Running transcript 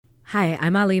Hi,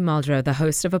 I'm Ali Muldrow, the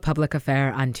host of A Public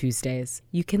Affair on Tuesdays.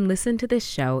 You can listen to this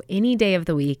show any day of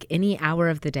the week, any hour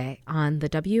of the day on the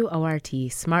WORT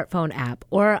smartphone app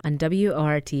or on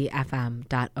WORTFM.org.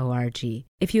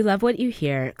 If you love what you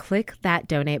hear, click that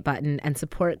donate button and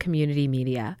support community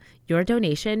media. Your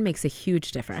donation makes a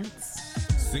huge difference.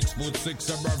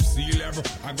 6'6" above sea level.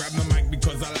 I grab the mic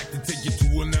because I like to take you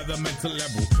to another mental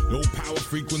level. Low power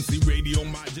frequency radio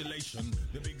modulation.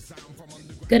 The big sound from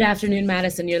underground. Good afternoon,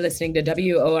 Madison. You're listening to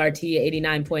WORT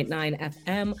 89.9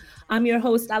 FM. I'm your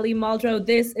host, Ali Muldrow.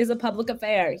 This is A Public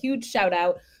Affair. Huge shout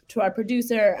out to our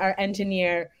producer, our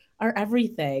engineer, our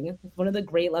everything. One of the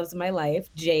great loves of my life,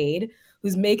 Jade,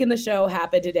 who's making the show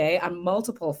happen today on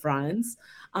multiple fronts.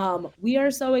 We are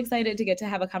so excited to get to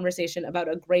have a conversation about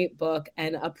a great book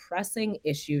and a pressing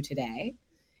issue today.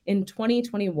 In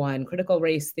 2021, critical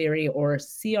race theory, or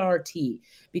CRT,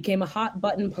 became a hot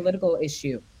button political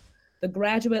issue. The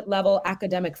graduate level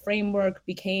academic framework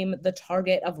became the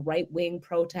target of right-wing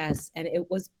protests, and it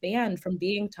was banned from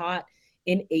being taught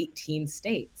in 18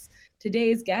 states.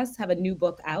 Today's guests have a new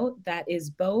book out that is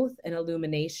both an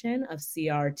illumination of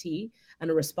CRT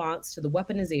and a response to the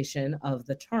weaponization of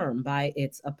the term by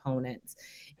its opponents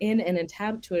in an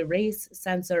attempt to erase,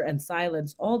 censor, and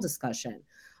silence all discussion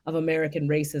of American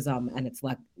racism and its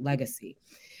legacy.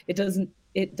 It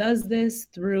does this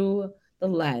through the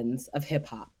lens of hip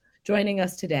hop. Joining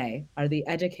us today are the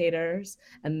educators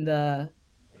and the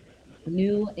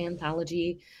new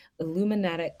anthology,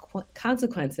 Illuminatic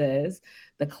Consequences,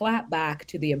 the clapback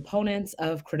to the opponents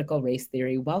of critical race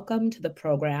theory. Welcome to the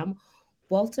program,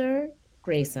 Walter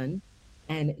Grayson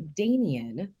and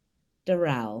Damian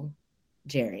Darrell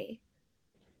Jerry.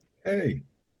 Hey.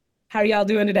 How are y'all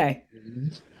doing today?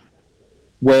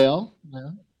 Well.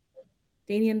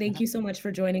 Damian, thank you so much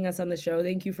for joining us on the show.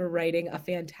 Thank you for writing a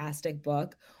fantastic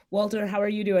book. Walter, how are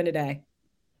you doing today?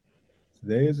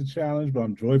 Today is a challenge, but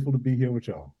I'm joyful to be here with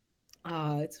y'all.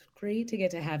 It's great to get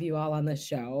to have you all on the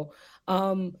show.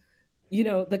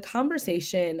 The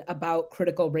conversation about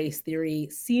critical race theory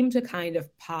seemed to kind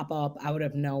of pop up out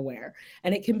of nowhere,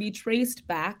 and it can be traced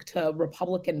back to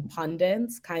Republican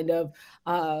pundits kind of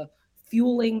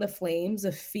fueling the flames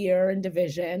of fear and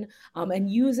division, and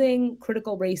using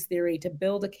critical race theory to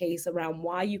build a case around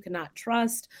why you cannot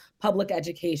trust public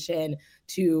education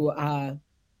to,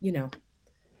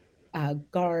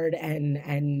 guard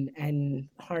and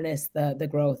harness the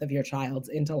growth of your child's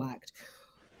intellect.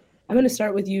 I'm going to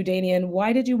start with you, Damian.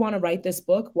 Why did you want to write this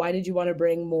book? Why did you want to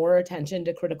bring more attention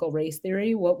to critical race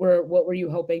theory? What were you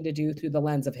hoping to do through the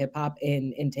lens of hip hop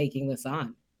in taking this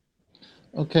on?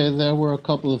 Okay, there were a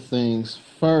couple of things.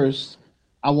 First,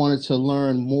 I wanted to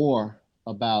learn more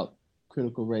about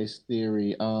critical race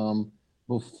theory.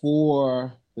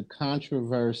 Before the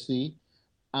controversy,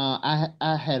 I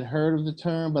had heard of the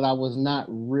term, but I was not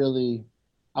really,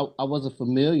 I wasn't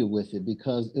familiar with it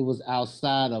because it was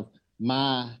outside of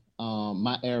my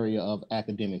area of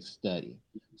academic study.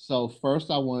 So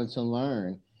first I wanted to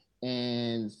learn.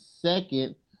 And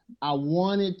second, I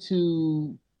wanted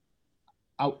to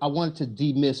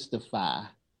demystify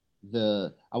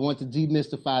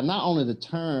not only the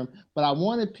term, but I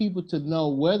wanted people to know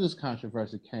where this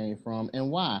controversy came from and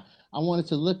why. I wanted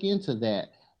to look into that.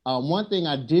 One thing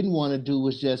I didn't want to do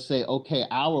was just say, okay,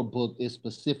 our book is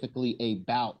specifically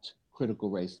about critical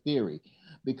race theory,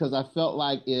 because I felt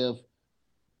like if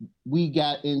we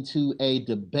got into a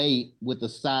debate with a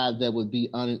side that would be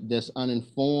that's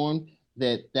uninformed,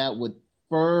 that would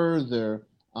further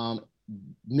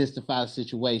mystify the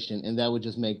situation, and that would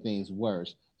just make things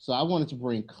worse. So I wanted to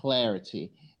bring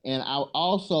clarity, and I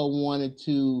also wanted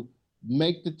to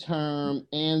make the term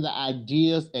and the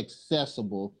ideas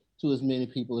accessible to as many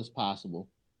people as possible.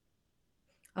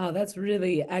 Oh, that's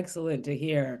really excellent to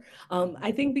hear.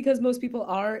 I think because most people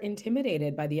are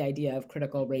intimidated by the idea of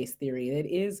critical race theory. It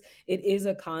is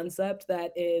a concept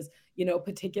that is,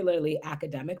 particularly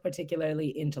academic,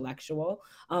 particularly intellectual.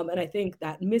 And I think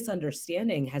that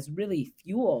misunderstanding has really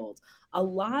fueled a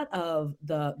lot of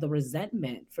the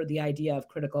resentment for the idea of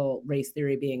critical race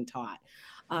theory being taught.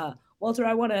 Walter,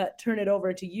 I want to turn it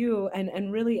over to you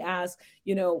and really ask,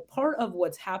 part of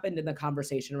what's happened in the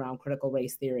conversation around critical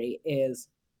race theory is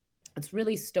it's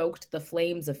really stoked the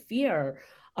flames of fear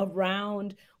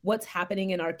around what's happening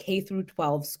in our K through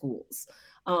 12 schools.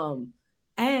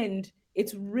 And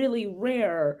it's really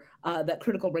rare that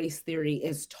critical race theory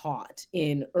is taught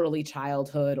in early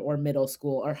childhood or middle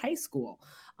school or high school.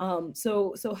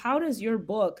 So how does your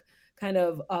book kind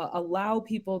of allow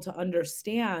people to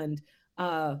understand,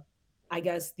 the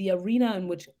arena in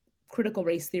which critical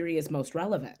race theory is most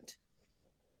relevant?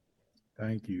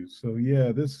 Thank you. So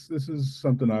yeah, this is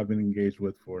something I've been engaged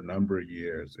with for a number of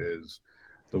years. Is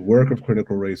the work of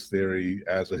critical race theory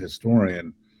as a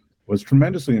historian was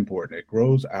tremendously important. It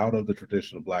grows out of the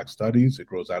tradition of Black studies. It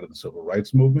grows out of the civil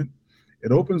rights movement.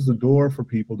 It opens the door for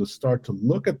people to start to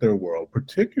look at their world,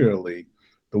 particularly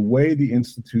the way the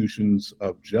institutions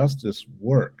of justice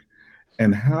work,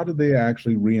 and how do they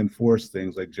actually reinforce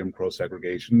things like Jim Crow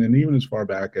segregation, and even as far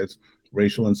back as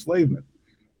racial enslavement.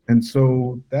 And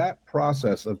so that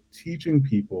process of teaching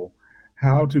people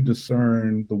how to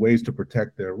discern the ways to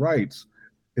protect their rights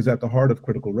is at the heart of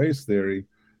critical race theory.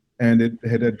 And it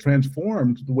had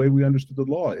transformed the way we understood the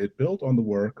law. It built on the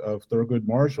work of Thurgood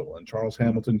Marshall and Charles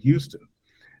Hamilton Houston,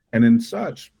 and in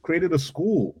such created a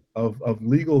school of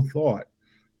legal thought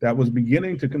that was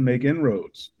beginning to make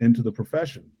inroads into the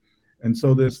profession. And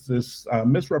so this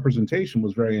misrepresentation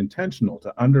was very intentional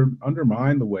to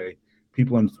undermine the way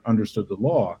people understood the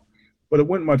law, but it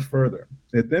went much further.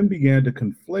 It then began to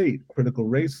conflate critical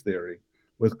race theory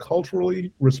with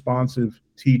culturally responsive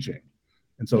teaching.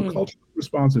 And so culturally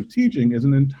responsive teaching is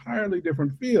an entirely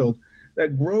different field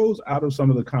that grows out of some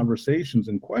of the conversations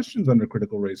and questions under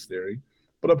critical race theory,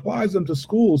 but applies them to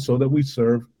schools so that we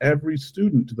serve every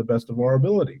student to the best of our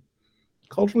ability.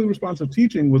 Culturally responsive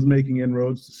teaching was making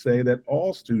inroads to say that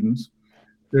all students,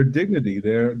 their dignity,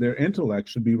 their intellect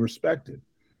should be respected.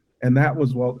 And that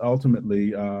was what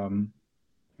ultimately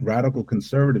radical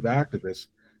conservative activists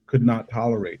could not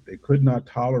tolerate. They could not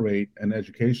tolerate an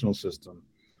educational system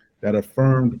that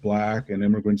affirmed Black and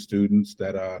immigrant students,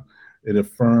 that it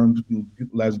affirmed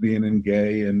lesbian and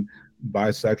gay and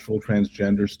bisexual,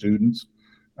 transgender students.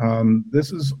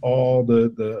 This is all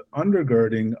the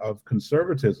undergirding of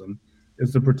conservatism,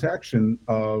 is the protection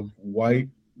of white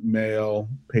male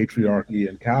patriarchy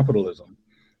and capitalism.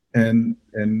 And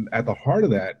at the heart of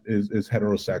that is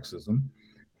heterosexism.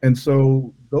 And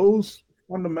so those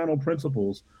fundamental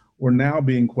principles were now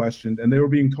being questioned, and they were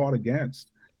being taught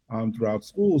against throughout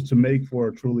schools to make for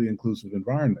a truly inclusive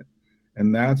environment.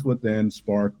 And that's what then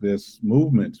sparked this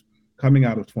movement coming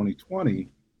out of 2020,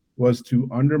 was to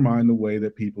undermine the way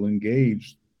that people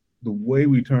engage, the way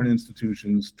we turn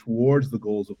institutions towards the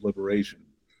goals of liberation.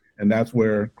 And that's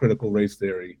where critical race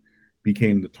theory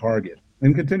became the target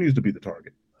and continues to be the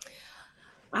target.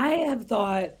 I have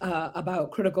thought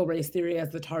about critical race theory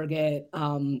as the target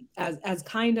as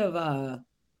kind of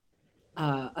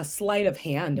a sleight of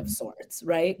hand of sorts,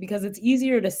 right? Because it's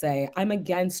easier to say I'm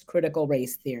against critical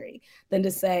race theory than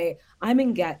to say I'm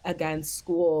against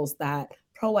schools that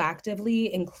proactively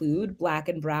include Black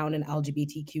and Brown and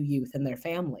LGBTQ youth and their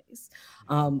families.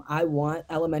 I want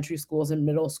elementary schools and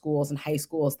middle schools and high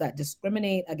schools that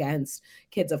discriminate against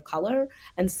kids of color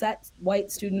and set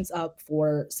white students up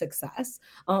for success.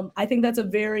 I think that's a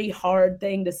very hard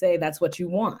thing to say that's what you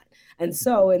want. And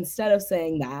so instead of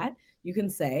saying that, you can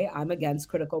say, I'm against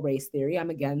critical race theory.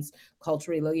 I'm against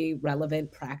culturally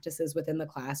relevant practices within the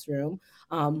classroom.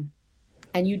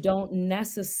 And you don't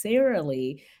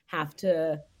necessarily have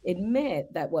to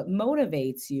admit that what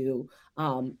motivates you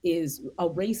is a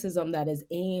racism that is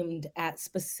aimed at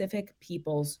specific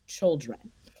people's children.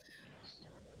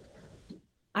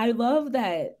 I love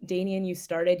that, Danian, you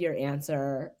started your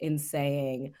answer in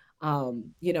saying,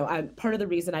 part of the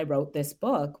reason I wrote this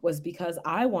book was because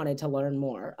I wanted to learn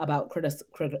more about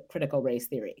critical race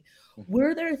theory.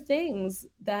 Were there things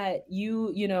that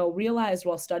you realized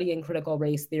while studying critical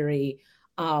race theory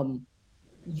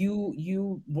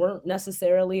you weren't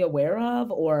necessarily aware of,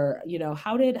 or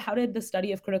how did the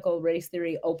study of critical race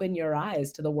theory open your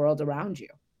eyes to the world around you?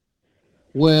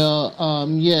 Well,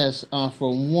 yes.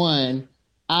 For one,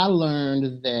 I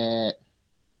learned that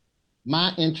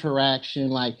my interaction,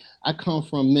 like I come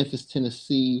from Memphis,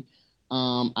 Tennessee.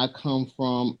 I come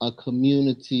from a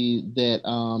community that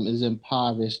is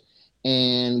impoverished.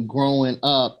 And growing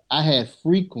up, I had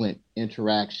frequent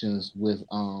interactions with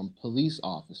police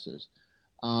officers.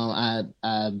 I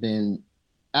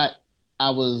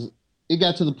was, it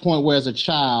got to the point where as a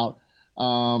child,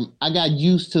 I got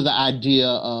used to the idea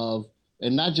of,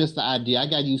 and not just the idea, I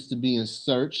got used to being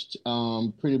searched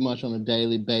pretty much on a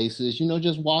daily basis,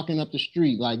 just walking up the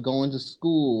street, like going to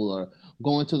school or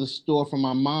going to the store for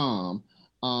my mom.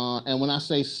 And when I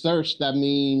say searched, I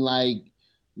mean like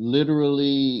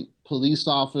literally police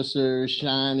officers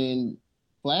shining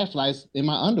flashlights in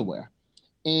my underwear.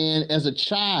 And as a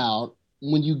child,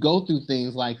 when you go through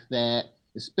things like that,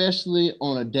 especially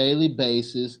on a daily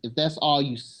basis, if that's all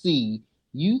you see,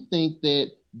 you think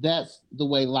that that's the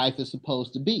way life is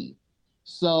supposed to be.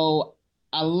 So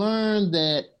I learned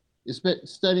that,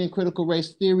 studying critical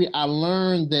race theory, I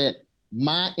learned that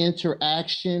my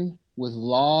interaction with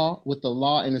the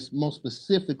law, and it's most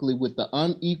specifically with the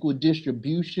unequal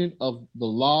distribution of the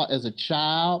law as a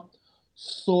child,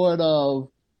 sort of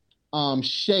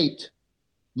shaped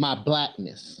my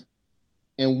Blackness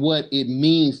and what it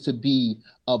means to be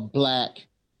a Black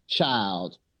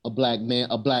child, a Black man,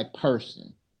 a Black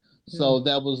person. So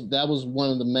that was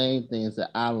one of the main things that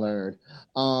I learned.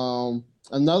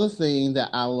 Another thing that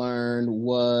I learned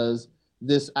was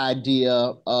this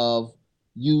idea of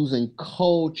using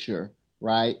culture,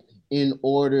 right, in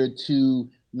order to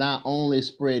not only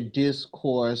spread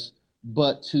discourse,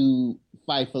 but to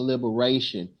fight for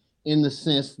liberation, in the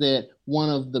sense that one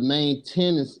of the main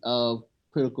tenets of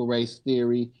critical race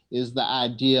theory is the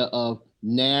idea of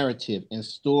narrative and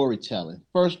storytelling,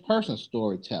 first person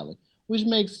storytelling, which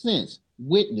makes sense.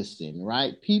 Witnessing,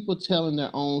 right? People telling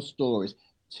their own stories,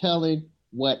 telling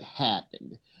what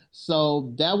happened.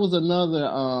 So that was another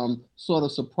sort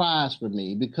of surprise for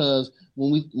me, because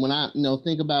when I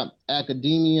think about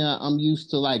academia, I'm used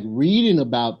to like reading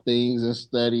about things and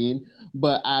studying,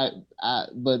 but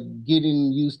but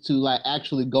getting used to like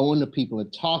actually going to people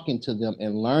and talking to them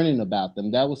and learning about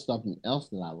them, that was something else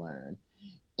that I learned.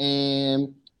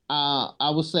 And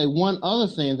I would say one other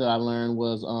thing that I learned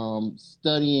was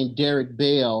studying Derek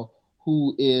Bell,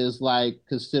 who is like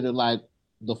considered like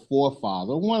the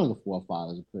forefather, one of the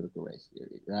forefathers of critical race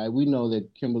theory, right? We know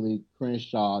that Kimberly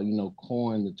Crenshaw,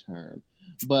 coined the term,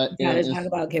 but Gotta talk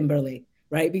about Kimberly,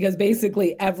 right? Because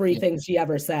basically everything she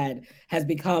ever said has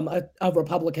become a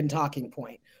Republican talking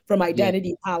point, from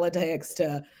identity politics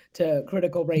to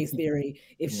critical race theory.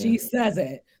 If she says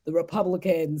it, the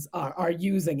Republicans are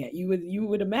using it. You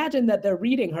would imagine that they're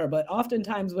reading her, but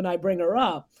oftentimes when I bring her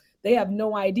up, they have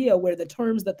no idea where the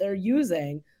terms that they're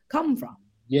using come from.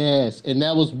 Yes, and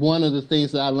that was one of the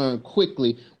things that I learned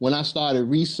quickly when I started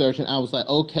researching. I was like,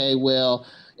 okay, well,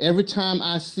 every time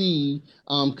I see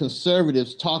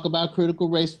conservatives talk about critical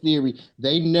race theory,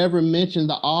 they never mention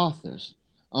the authors.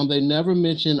 They never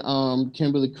mention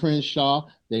Kimberly Crenshaw.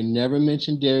 They never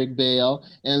mention Derek Bell.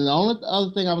 And the only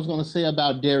other thing I was going to say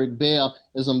about Derek Bell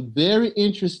is I'm very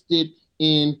interested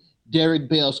in Derek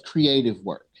Bell's creative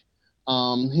work.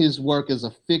 His work as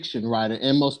a fiction writer,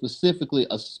 and most specifically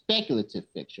a speculative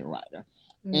fiction writer,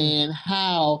 and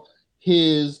how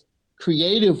his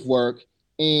creative work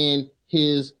and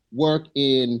his work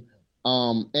in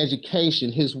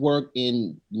education, his work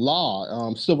in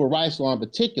law, civil rights law in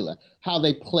particular, how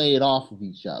they played off of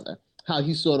each other, how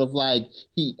he sort of like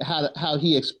how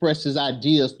he expresses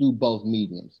ideas through both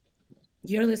mediums.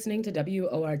 You're listening to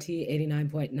WORT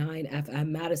 89.9 FM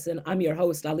Madison. I'm your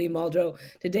host, Ali Muldrow.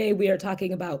 Today we are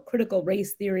talking about critical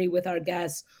race theory with our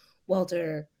guest,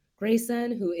 Walter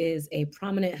Grayson, who is a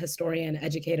prominent historian,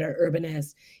 educator,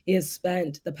 urbanist. He has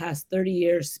spent the past 30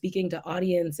 years speaking to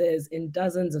audiences in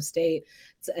dozens of states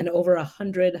and over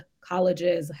 100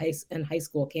 colleges and high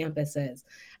school campuses,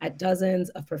 at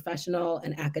dozens of professional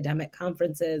and academic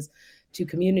conferences, to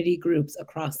community groups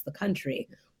across the country.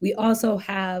 We also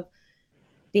have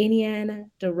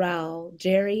Danian Darrell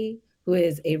Jerry, who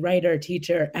is a writer,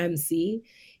 teacher, MC.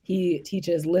 He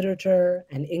teaches literature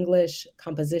and English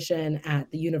composition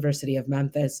at the University of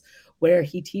Memphis, where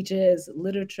he teaches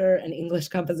literature and English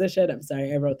composition. I'm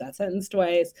sorry, I wrote that sentence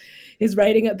twice. His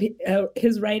writing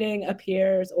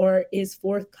appears or is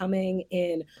forthcoming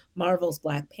in Marvel's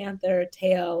Black Panther,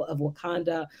 Tale of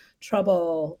Wakanda,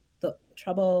 Trouble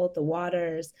the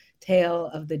Waters, Tale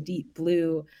of the Deep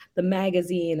Blue, the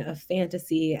magazine of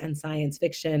fantasy and science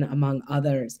fiction, among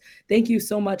others. Thank you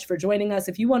so much for joining us.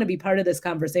 If you want to be part of this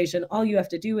conversation, all you have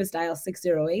to do is dial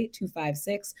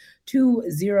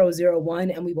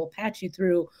 608-256-2001, and we will patch you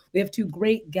through. We have two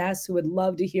great guests who would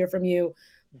love to hear from you.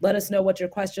 Let us know what your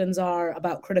questions are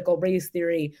about critical race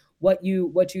theory, what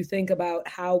you think about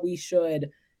how we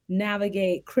should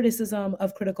navigate criticism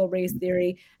of critical race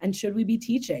theory, and should we be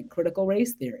teaching critical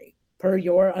race theory per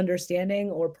your understanding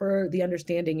or per the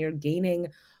understanding you're gaining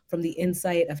from the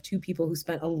insight of two people who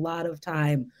spent a lot of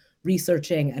time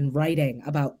researching and writing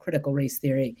about critical race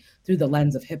theory through the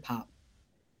lens of hip hop.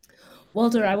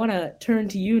 Walter, I want to turn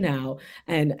to you now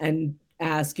and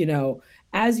ask,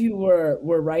 as you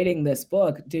were writing this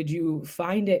book, did you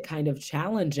find it kind of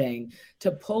challenging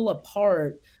to pull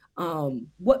apart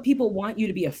what people want you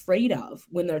to be afraid of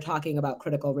when they're talking about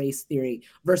critical race theory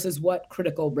versus what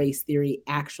critical race theory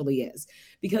actually is?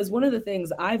 Because one of the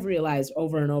things I've realized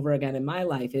over and over again in my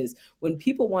life is when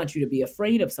people want you to be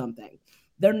afraid of something,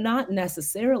 they're not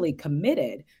necessarily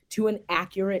committed to an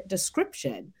accurate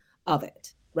description of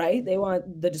it, right? They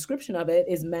want the description of it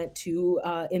is meant to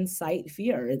incite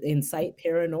fear, incite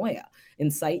paranoia,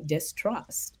 incite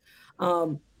distrust.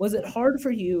 Was it hard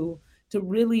for you to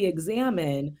really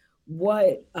examine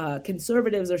what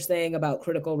conservatives are saying about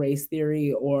critical race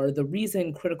theory, or the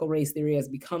reason critical race theory has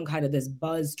become kind of this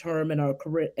buzz term in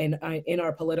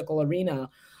our political arena,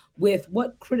 with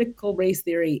what critical race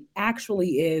theory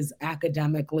actually is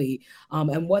academically,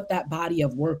 and what that body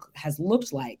of work has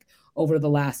looked like over the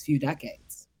last few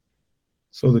decades.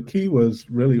 So the key was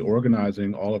really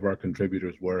organizing all of our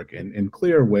contributors' work in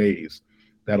clear ways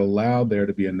that allowed there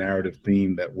to be a narrative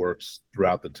theme that works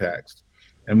throughout the text.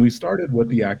 And we started with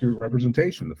the accurate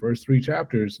representation. The first 3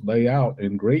 chapters lay out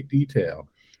in great detail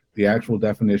the actual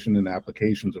definition and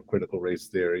applications of critical race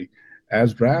theory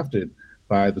as drafted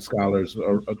by the scholars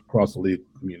across the legal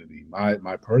community.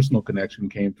 My personal connection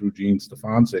came through Gene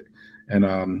Stefancic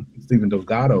and Stephen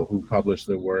Delgado, who published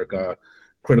their work,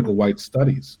 Critical White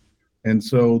Studies. And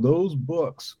so those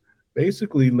books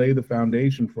basically lay the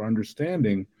foundation for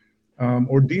understanding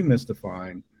or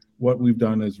demystifying what we've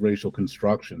done as racial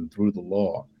construction through the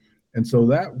law. And so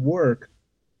that work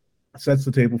sets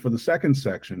the table for the second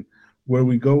section, where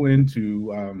we go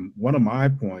into one of my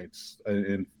points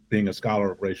in being a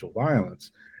scholar of racial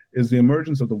violence is the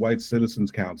emergence of the white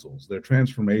citizens councils, their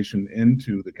transformation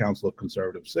into the Council of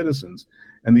Conservative Citizens,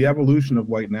 and the evolution of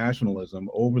white nationalism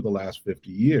over the last 50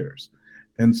 years.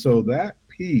 And so that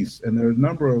piece, and there are a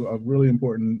number of really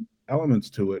important elements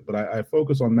to it, but I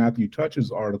focus on Matthew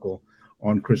Touch's article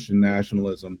on Christian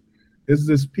nationalism, is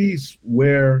this piece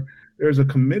where there's a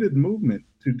committed movement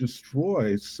to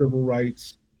destroy civil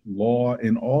rights law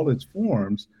in all its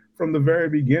forms from the very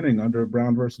beginning under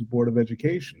Brown versus Board of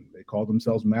Education. They called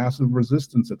themselves Massive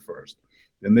Resistance at first.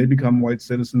 Then they become White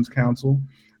Citizens Council.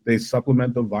 They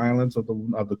supplement the violence of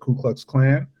the Ku Klux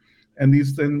Klan. And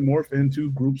these then morph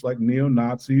into groups like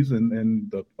neo-Nazis and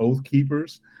the Oath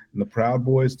Keepers and the Proud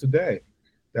Boys today.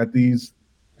 That these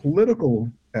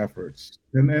political efforts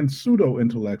and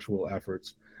pseudo-intellectual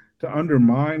efforts to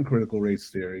undermine critical race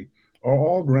theory are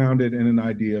all grounded in an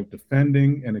idea of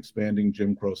defending and expanding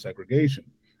Jim Crow segregation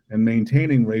and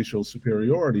maintaining racial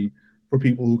superiority for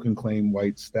people who can claim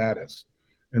white status.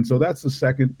 And so that's the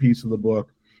second piece of the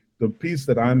book. The piece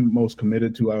that I'm most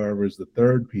committed to, however, is the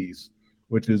third piece,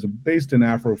 which is based in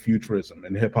Afrofuturism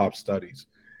and hip hop studies.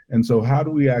 And so how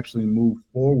do we actually move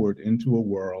forward into a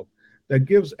world that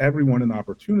gives everyone an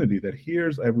opportunity, that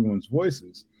hears everyone's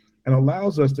voices, and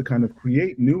allows us to kind of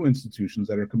create new institutions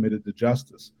that are committed to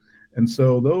justice? And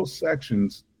so those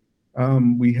sections,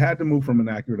 we had to move from an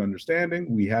accurate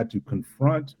understanding, we had to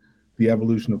confront the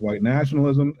evolution of white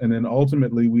nationalism, and then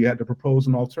ultimately we had to propose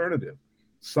an alternative,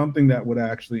 something that would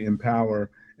actually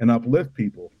empower and uplift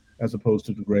people as opposed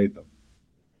to degrade them.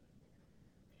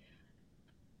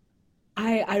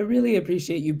 I really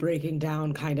appreciate you breaking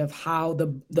down kind of how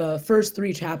the first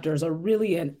 3 chapters are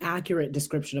really an accurate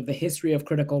description of the history of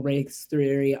critical race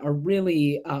theory, are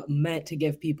really meant to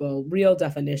give people real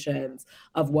definitions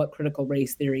of what critical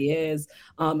race theory is,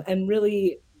 and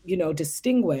really,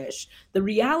 distinguish the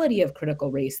reality of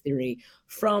critical race theory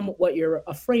from what you're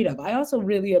afraid of. I also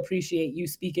really appreciate you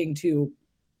speaking to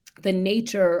the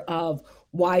nature of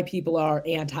why people are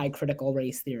anti-critical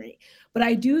race theory. But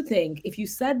I do think if you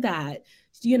said that,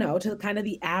 to kind of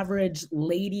the average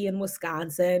lady in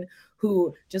Wisconsin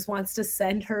who just wants to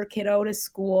send her kiddo to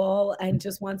school and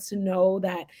just wants to know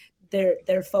that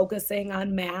they're focusing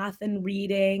on math and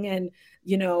reading and,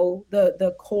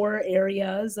 the core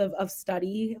areas of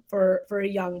study for a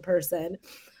young person,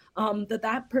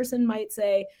 that person might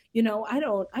say, I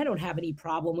don't have any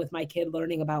problem with my kid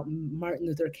learning about Martin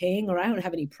Luther King, or I don't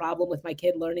have any problem with my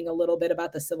kid learning a little bit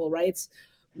about the civil rights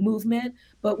movement.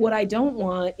 But what I don't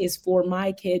want is for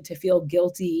my kid to feel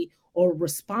guilty or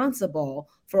responsible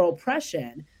for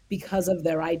oppression because of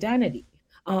their identity.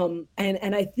 And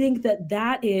I think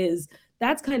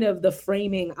that's kind of the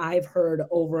framing I've heard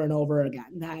over and over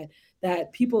again,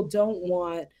 that people don't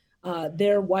want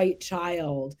their white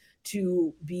child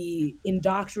to be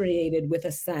indoctrinated with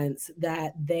a sense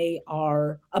that they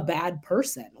are a bad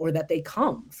person or that they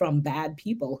come from bad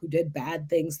people who did bad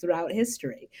things throughout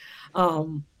history.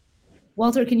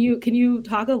 Walter, can you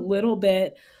talk a little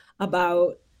bit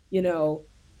about,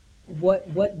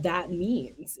 what that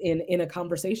means in a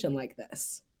conversation like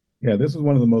this? Yeah, this is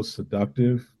one of the most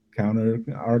seductive counter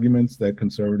arguments that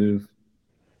conservative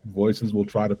voices will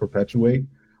try to perpetuate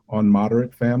on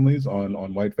moderate families,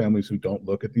 on white families who don't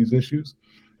look at these issues.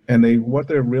 And what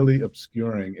they're really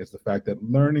obscuring is the fact that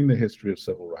learning the history of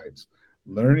civil rights,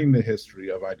 learning the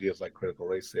history of ideas like critical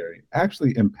race theory,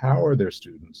 actually empower their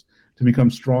students to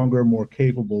become stronger, more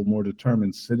capable, more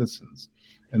determined citizens.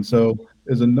 And so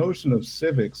there's a notion of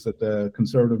civics that the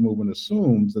conservative movement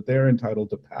assumes that they're entitled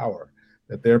to power,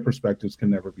 that their perspectives can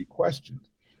never be questioned.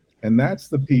 And that's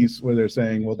the piece where they're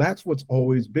saying, well, that's what's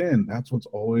always been, that's what's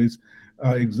always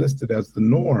existed as the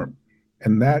norm.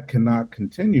 And that cannot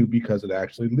continue because it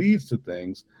actually leads to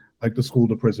things like the school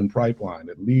to prison pipeline.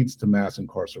 It leads to mass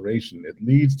incarceration. It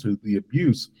leads to the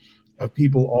abuse of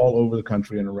people all over the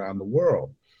country and around the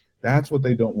world. That's what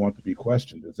they don't want to be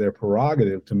questioned. It's their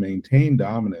prerogative to maintain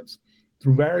dominance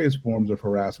through various forms of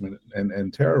harassment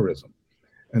and terrorism.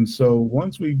 And so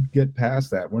once we get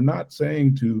past that, we're not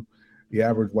saying to the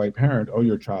average white parent, oh,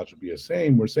 your child should be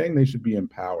ashamed. We're saying they should be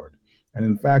empowered. And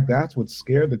in fact, that's what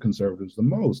scared the conservatives the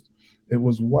most. It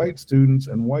was white students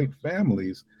and white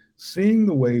families seeing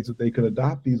the ways that they could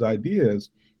adopt these ideas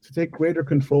to take greater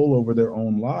control over their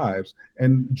own lives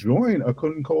and join a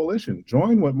coalition,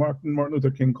 join what Martin Luther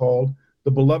King called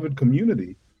the beloved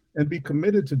community, and be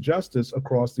committed to justice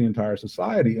across the entire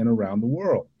society and around the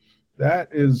world. That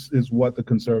is what the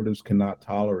conservatives cannot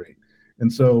tolerate.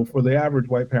 And so for the average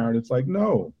white parent, it's like,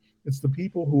 no, it's the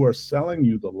people who are selling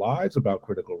you the lies about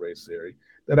critical race theory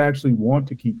that actually want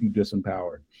to keep you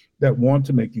disempowered, that want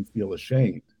to make you feel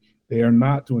ashamed. They are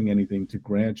not doing anything to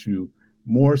grant you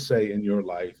more say in your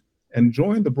life and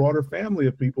join the broader family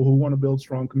of people who want to build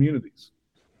strong communities.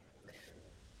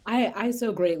 I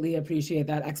so greatly appreciate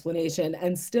that explanation.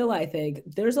 And still, I think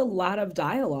there's a lot of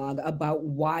dialogue about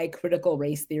why critical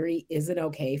race theory isn't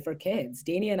okay for kids.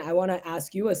 Damian, I want to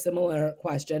ask you a similar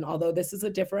question, although this is a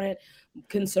different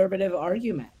conservative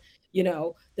argument. You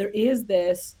know, there is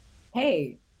this,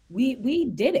 hey, we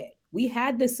did it. We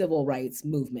had the civil rights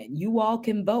movement. You all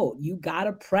can vote. You got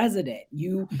a president.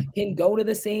 You can go to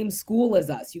the same school as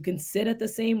us. You can sit at the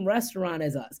same restaurant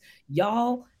as us.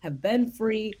 Y'all have been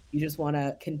free. You just want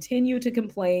to continue to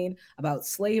complain about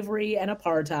slavery and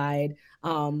apartheid.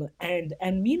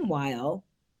 And meanwhile,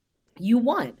 you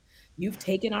won. You've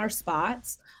taken our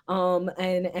spots.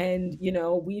 And you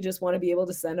know, we just want to be able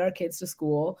to send our kids to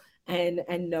school and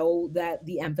know that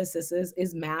the emphasis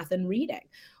is math and reading.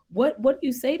 What do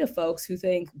you say to folks who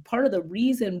think part of the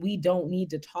reason we don't need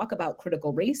to talk about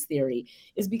critical race theory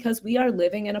is because we are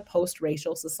living in a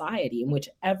post-racial society in which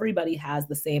everybody has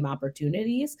the same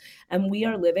opportunities, and we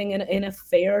are living in a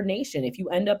fair nation. If you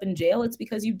end up in jail, it's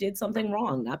because you did something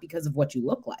wrong, not because of what you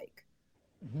look like.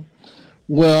 Mm-hmm.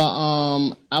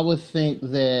 Well, I would think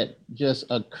that just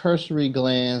a cursory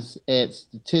glance at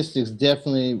statistics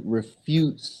definitely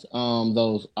refutes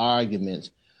those arguments.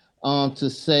 To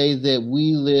say that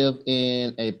we live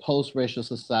in a post-racial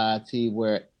society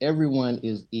where everyone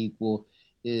is equal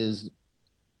is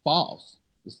false.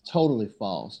 It's totally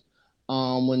false.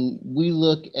 When we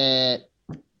look at,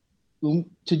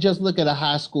 to just look at a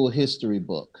high school history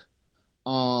book,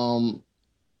 you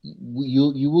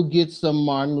will get some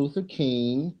Martin Luther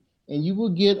King, and you will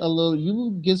get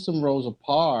some Rosa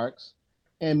Parks,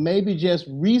 and maybe just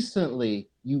recently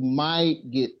you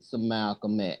might get some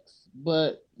Malcolm X,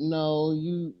 but no,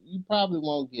 you probably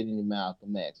won't get any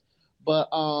Malcolm X, but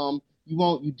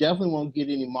you definitely won't get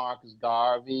any Marcus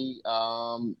Garvey.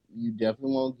 You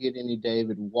definitely won't get any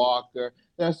David Walker.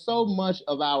 There's so much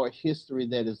of our history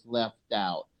that is left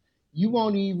out. You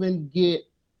won't even get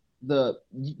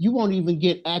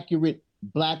accurate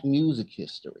Black music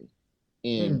history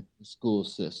in the school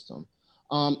system.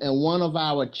 And one of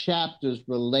our chapters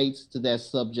relates to that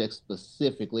subject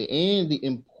specifically, and the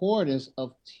importance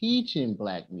of teaching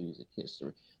Black music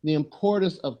history, the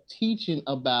importance of teaching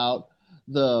about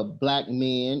the Black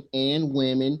men and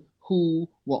women who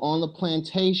were on the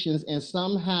plantations and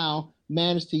somehow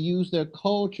managed to use their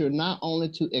culture not only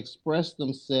to express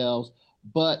themselves,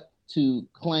 but to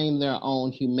claim their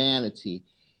own humanity.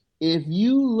 If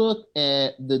you look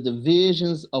at the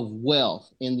divisions of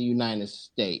wealth in the United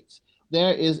States,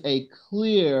 there is a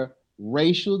clear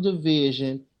racial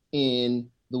division in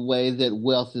the way that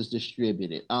wealth is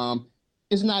distributed.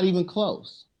 It's not even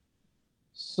close.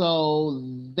 So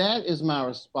that is my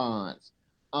response.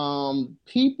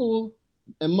 People,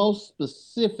 and most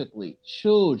specifically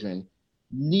children,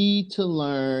 need to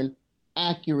learn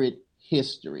accurate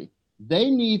history. They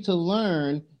need to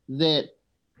learn that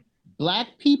Black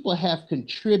people have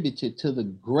contributed to the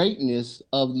greatness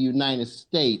of the United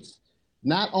States,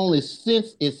 not only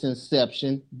since its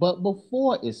inception, but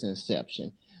before its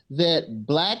inception. That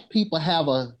Black people have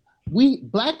a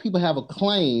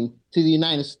claim to the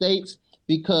United States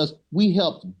because we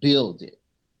helped build it.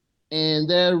 And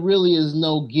there really is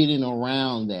no getting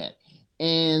around that.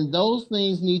 And those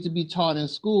things need to be taught in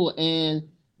school. And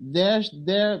there's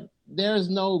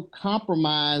no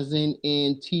compromising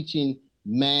in teaching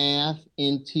math,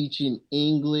 in teaching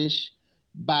English,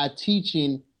 by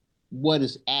teaching what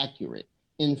is accurate.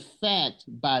 In fact,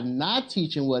 by not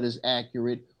teaching what is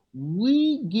accurate,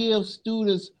 we give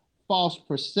students false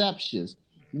perceptions.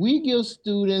 We give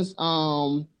students,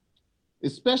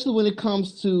 especially when it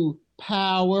comes to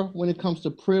power, when it comes to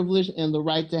privilege and the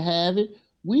right to have it,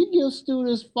 we give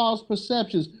students false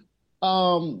perceptions.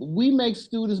 We make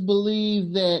students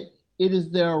believe that it is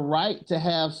their right to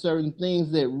have certain things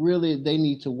that really they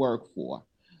need to work for.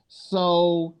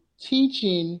 So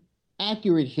teaching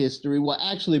accurate history will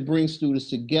actually bring students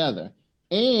together,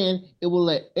 and it will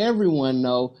let everyone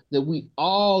know that we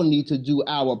all need to do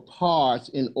our parts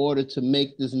in order to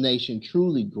make this nation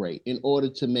truly great, in order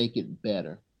to make it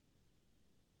better.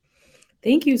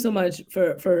 Thank you so much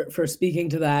for speaking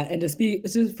to that, and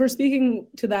for speaking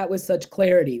to that with such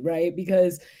clarity, right?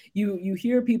 Because you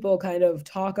hear people kind of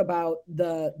talk about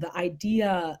the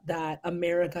idea that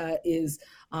America is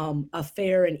a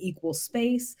fair and equal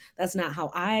space. That's not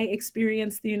how I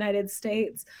experience the United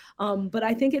States. But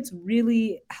I think it's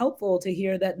really helpful to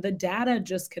hear that the data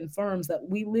just confirms that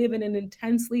we live in an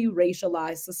intensely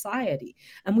racialized society,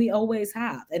 and we always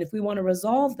have. And if we want to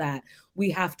resolve that, we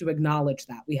have to acknowledge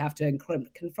that. We have to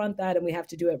confront that, and we have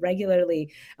to do it regularly.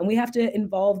 And we have to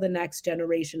involve the next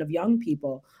generation of young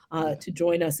people to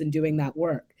join us in doing that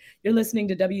work. You're listening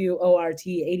to WORT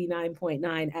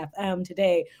 89.9 FM.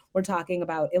 Today, we're talking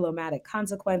about Illmatic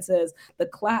consequences, the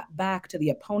clap back to the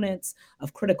opponents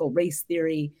of critical race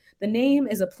theory. The name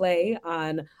is a play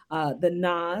on the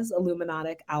Nas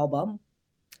Illuminatic album.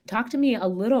 Talk to me a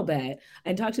little bit,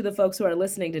 and talk to the folks who are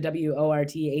listening to WORT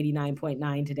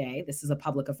 89.9 today. This is a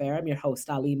public affair. I'm your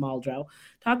host, Ali Muldrow.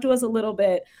 Talk to us a little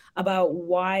bit about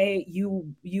why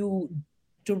you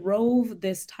drove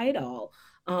this title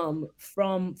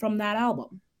from that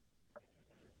album.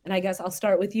 And I guess I'll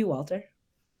start with you, Walter.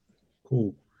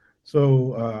 Cool.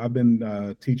 So I've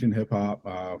been teaching hip hop,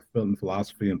 film,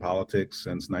 philosophy, and politics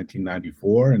since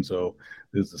 1994, and so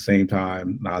this is the same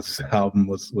time Nas's album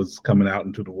was coming out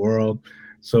into the world.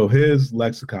 So his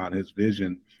lexicon, his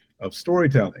vision of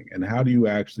storytelling, and how do you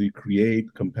actually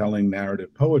create compelling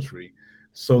narrative poetry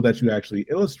so that you actually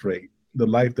illustrate the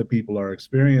life that people are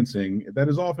experiencing that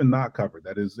is often not covered,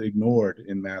 that is ignored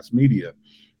in mass media.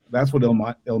 That's what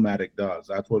Illmatic does.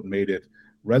 That's what made it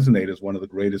resonate as one of the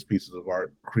greatest pieces of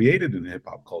art created in hip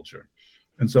hop culture.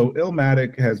 And so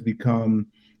Illmatic has become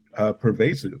a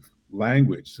pervasive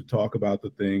language to talk about the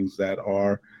things that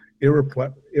are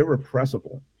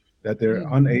irrepressible, that they're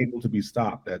unable to be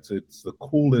stopped. It's the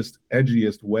coolest,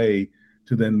 edgiest way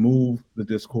to then move the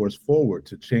discourse forward,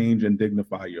 to change and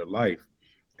dignify your life.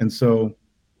 And so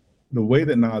the way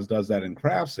that Nas does that and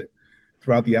crafts it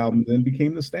throughout the album then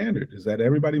became the standard, is that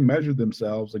everybody measured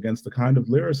themselves against the kind of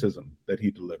lyricism that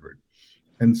he delivered.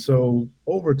 And so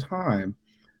over time,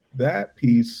 that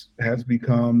piece has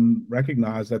become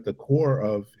recognized at the core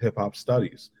of hip hop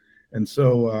studies. And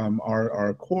so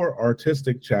our core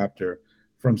artistic chapter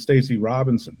from Stacey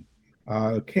Robinson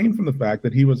came from the fact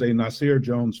that he was a Nasir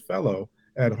Jones Fellow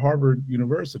at Harvard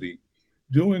University,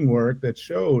 doing work that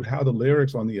showed how the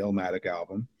lyrics on the Illmatic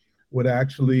album would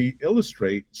actually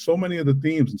illustrate so many of the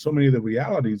themes and so many of the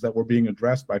realities that were being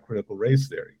addressed by critical race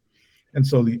theory. And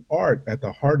so the art at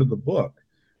the heart of the book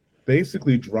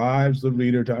basically drives the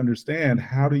reader to understand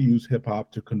how to use hip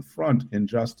hop to confront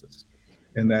injustice.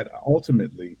 And that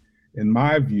ultimately, in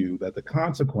my view, that the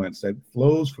consequence that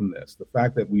flows from this, the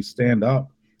fact that we stand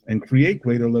up and create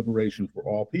greater liberation for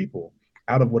all people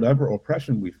out of whatever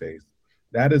oppression we face,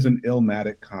 that is an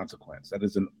Illmatic consequence. That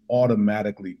is an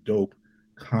automatically dope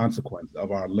consequence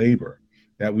of our labor,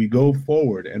 that we go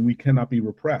forward and we cannot be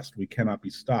repressed. We cannot be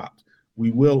stopped.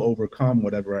 We will overcome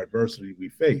whatever adversity we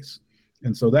face.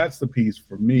 And so that's the piece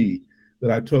for me that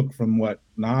I took from what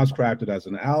Nas crafted as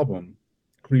an album,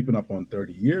 creeping up on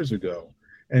 30 years ago,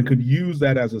 and could use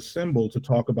that as a symbol to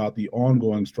talk about the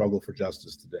ongoing struggle for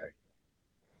justice today.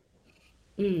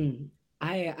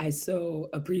 I so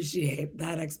appreciate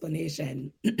that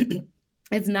explanation.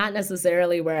 It's not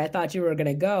necessarily where I thought you were going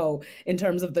to go in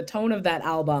terms of the tone of that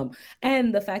album,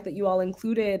 and the fact that you all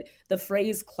included the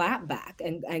phrase clapback,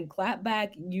 and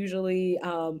clapback usually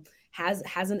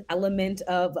has an element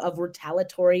of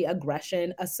retaliatory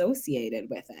aggression associated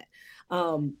with it.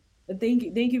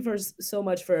 Thank you for so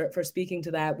much for speaking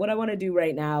to that. What I want to do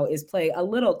right now is play a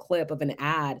little clip of an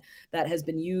ad that has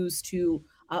been used to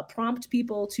prompt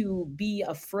people to be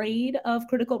afraid of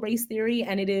critical race theory,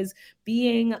 and it is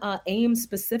being aimed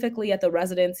specifically at the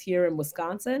residents here in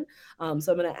Wisconsin.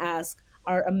 So I'm going to ask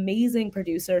our amazing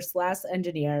producer /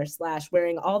 engineer /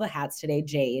 wearing all the hats today,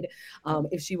 Jade,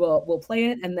 if she will play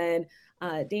it, and then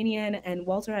Danian and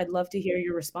Walter, I'd love to hear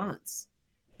your response.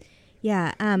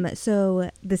 Yeah, so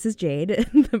this is Jade,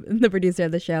 the producer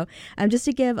of the show. Just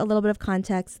to give a little bit of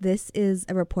context, this is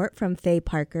a report from Faye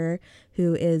Parker,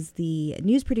 who is the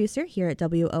news producer here at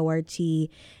WORT.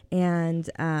 And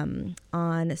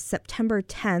on September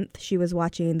 10th, she was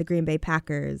watching the Green Bay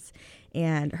Packers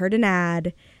and heard an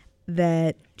ad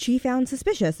that she found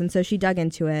suspicious. And so she dug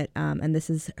into it. And this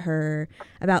is her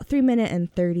about 3-minute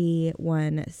and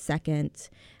 31-second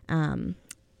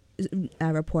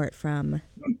a report from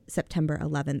September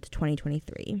 11th,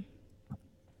 2023.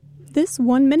 This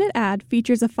 1-minute ad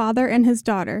features a father and his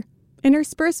daughter,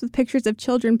 interspersed with pictures of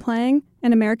children playing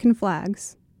and American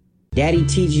flags. Daddy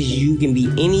teaches you can be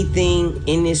anything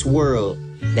in this world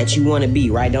that you want to be,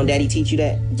 right? Don't Daddy teach you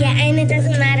that? Yeah, and it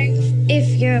doesn't matter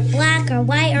if you're black or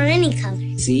white or any color.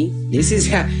 See, this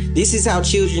is how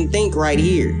children think right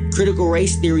here. Critical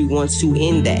race theory wants to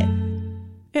end that.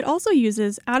 It also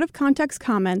uses out-of-context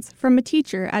comments from a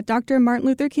teacher at Dr. Martin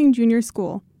Luther King Jr.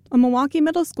 School, a Milwaukee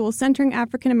middle school centering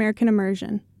African-American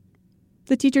immersion.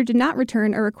 The teacher did not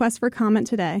return a request for comment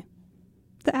today.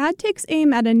 The ad takes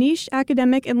aim at a niche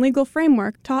academic and legal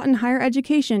framework taught in higher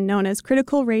education known as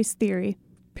critical race theory,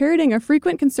 parroting a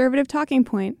frequent conservative talking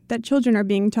point that children are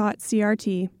being taught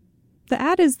CRT. The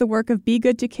ad is the work of Be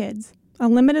Good to Kids, a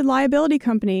limited liability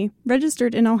company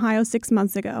registered in Ohio 6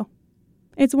 months ago.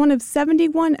 It's one of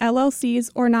 71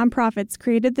 LLCs or nonprofits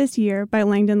created this year by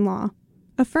Langdon Law,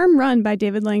 a firm run by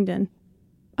David Langdon.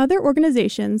 Other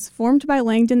organizations formed by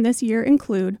Langdon this year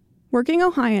include Working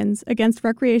Ohioans Against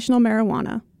Recreational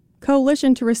Marijuana,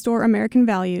 Coalition to Restore American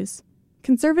Values,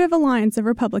 Conservative Alliance of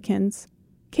Republicans,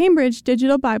 Cambridge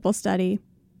Digital Bible Study,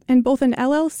 and both an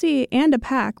LLC and a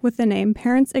PAC with the name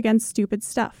Parents Against Stupid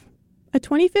Stuff. A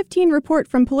 2015 report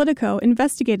from Politico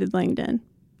investigated Langdon.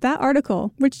 That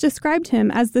article, which described him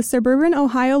as the suburban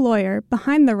Ohio lawyer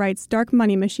behind the right's dark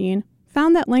money machine,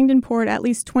 found that Langdon poured at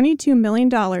least $22 million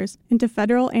into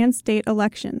federal and state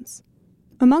elections.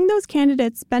 Among those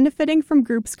candidates benefiting from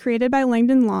groups created by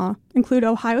Langdon Law include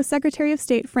Ohio Secretary of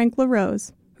State Frank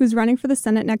LaRose, who's running for the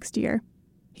Senate next year.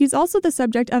 He's also the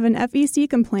subject of an FEC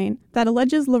complaint that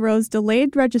alleges LaRose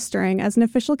delayed registering as an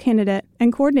official candidate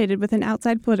and coordinated with an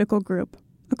outside political group.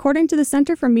 According to the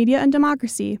Center for Media and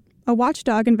Democracy, a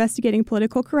watchdog investigating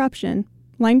political corruption,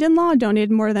 Langdon Law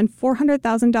donated more than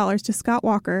 $400,000 to Scott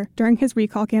Walker during his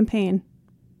recall campaign.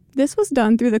 This was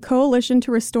done through the Coalition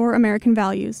to Restore American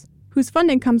Values, whose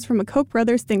funding comes from a Koch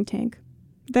brothers think tank.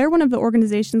 They're one of the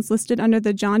organizations listed under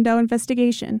the John Doe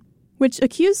investigation, which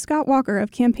accused Scott Walker of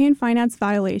campaign finance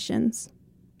violations.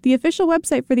 The official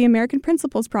website for the American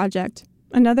Principles Project,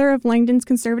 another of Langdon's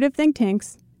conservative think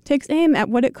tanks, takes aim at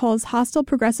what it calls hostile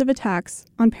progressive attacks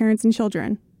on parents and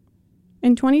children.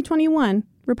 In 2021,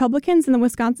 Republicans in the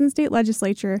Wisconsin state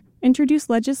legislature introduced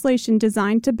legislation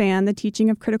designed to ban the teaching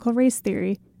of critical race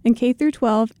theory in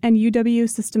K-12 and UW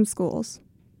system schools.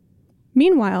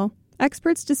 Meanwhile,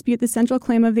 experts dispute the central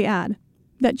claim of the ad,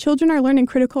 that children are learning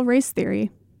critical race theory.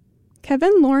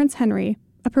 Kevin Lawrence Henry,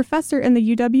 a professor in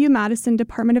the UW-Madison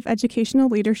Department of Educational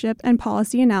Leadership and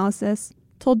Policy Analysis,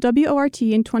 told WORT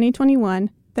in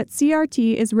 2021 that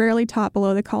CRT is rarely taught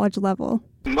below the college level.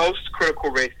 Most critical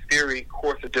race theory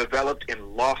courses developed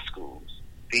in law schools.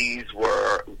 These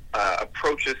were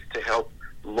approaches to help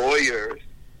lawyers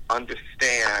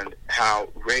understand how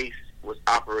race was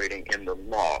operating in the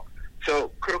law.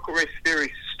 So critical race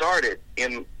theory started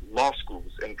in law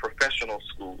schools and professional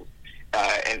schools,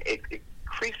 and it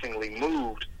increasingly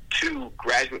moved to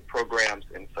graduate programs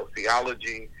in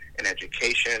sociology and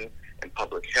education and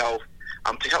public health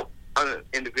to help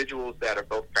individuals that are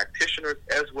both practitioners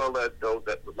as well as those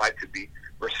that would like to be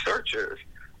researchers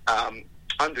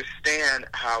understand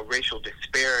how racial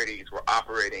disparities were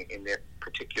operating in their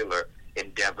particular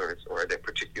endeavors or their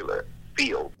particular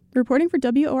field. Reporting for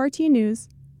WORT News,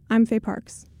 I'm Faye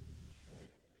Parks.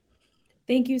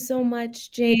 Thank you so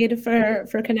much, Jade, for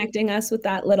connecting us with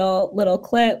that little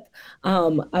clip.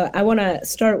 I want to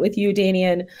start with you,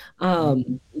 Danian.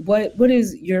 What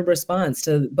is your response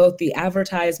to both the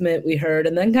advertisement we heard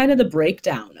and then kind of the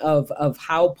breakdown of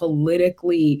how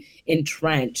politically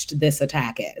entrenched this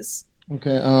attack is?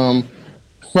 Okay.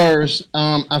 First,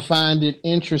 I find it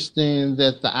interesting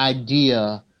that the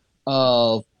idea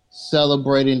of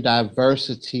celebrating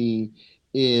diversity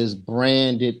is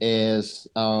branded as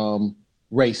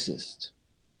racist.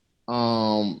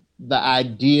 The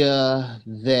idea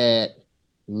that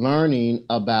learning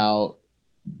about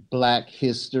Black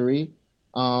history,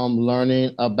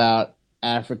 learning about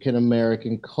African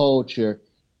American culture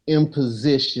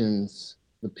impositions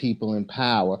the people in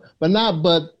power,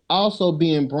 but also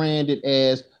being branded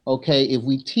as, okay, if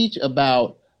we teach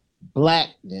about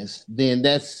Blackness, then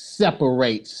that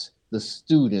separates the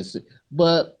students,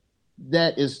 but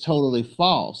that is totally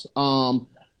false.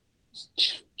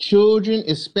 Children,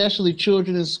 especially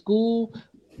children in school,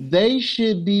 they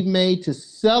should be made to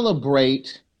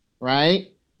celebrate,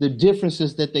 right, the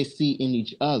differences that they see in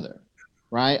each other,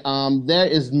 right? There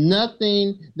is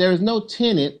no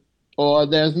tenet or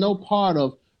there's no part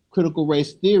of critical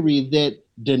race theory that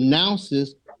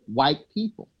denounces white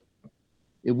people,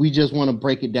 if we just want to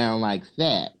break it down like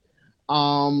that.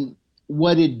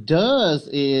 What it does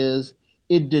is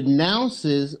it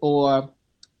denounces,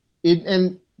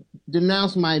 and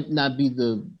denounce might not be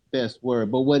the best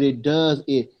word, but what it does,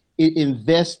 it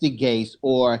investigates,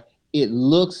 or it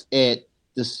looks at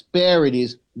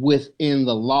disparities within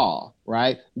the law,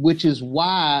 right? Which is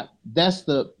why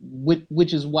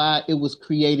it was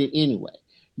created anyway.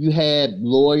 You had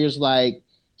lawyers like,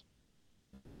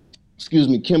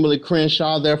 Kimberly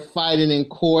Crenshaw. They're fighting in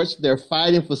courts. They're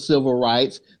fighting for civil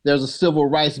rights. There's a civil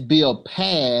rights bill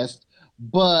passed,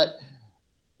 but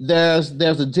there's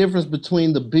a difference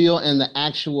between the bill and the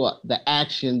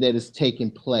action that is taking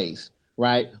place,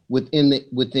 right,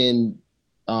 within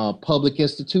public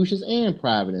institutions and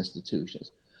private institutions.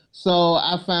 So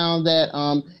I found that,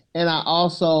 and I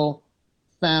also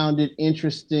found it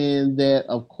interesting that,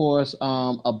 of course,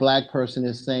 a Black person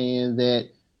is saying that,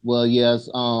 well, yes,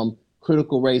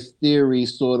 critical race theory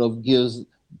sort of gives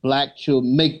Black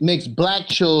children, makes Black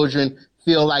children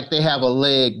feel like they have a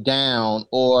leg down,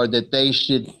 or that they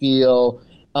should feel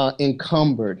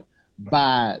encumbered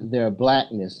by their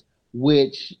Blackness,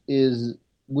 which is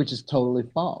totally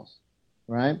false,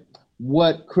 right?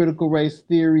 What critical race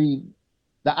theory,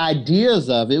 the ideas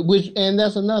of it, and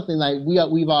that's another thing, like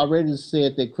we've already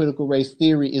said that critical race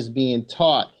theory is being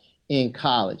taught in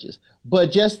colleges,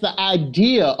 but just the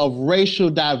idea of racial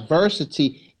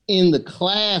diversity in the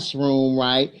classroom,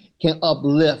 right, can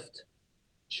uplift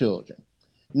children.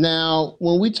 Now,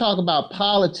 when we talk about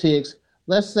politics,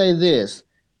 let's say this.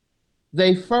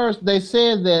 They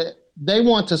said that they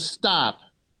want to stop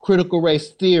critical race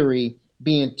theory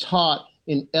being taught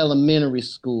in elementary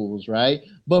schools, right?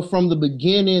 But from the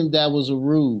beginning, that was a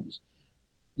ruse.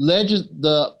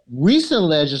 The recent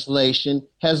legislation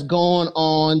has gone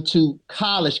on to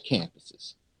college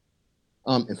campuses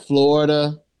in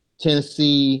Florida,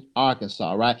 Tennessee,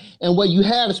 Arkansas, right? And what you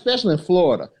have, especially in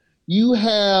Florida, you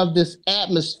have this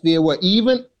atmosphere where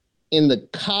even in the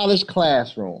college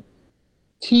classroom,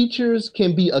 teachers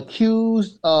can be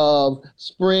accused of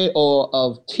spreading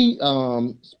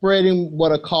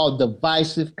what are called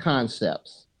divisive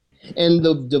concepts. And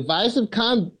the divisive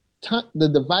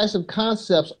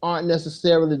concepts aren't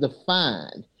necessarily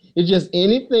defined. It's just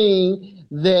anything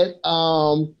that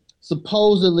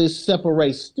supposedly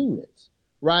separates students,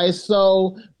 right?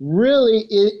 So really,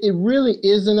 it really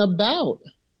isn't about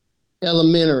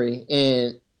elementary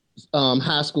and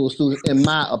high school students, in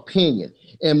my opinion.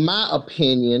 In my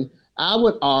opinion, I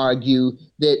would argue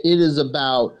that it is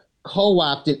about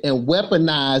co-opting and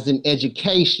weaponizing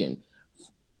education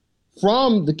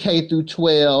from the K through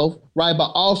 12, right, but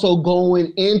also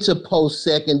going into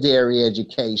post-secondary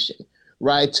education,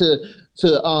 right, to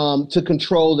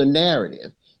control the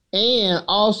narrative, and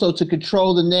also to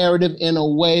control the narrative in a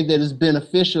way that is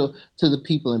beneficial to the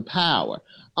people in power.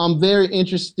 I'm very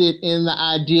interested in the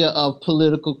idea of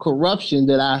political corruption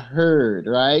that I heard,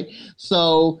 right?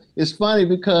 So it's funny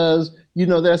because,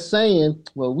 they're saying,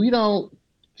 well, we don't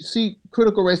see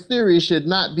critical race theory should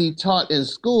not be taught in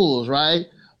schools, right?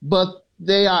 But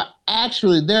their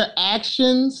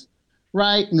actions,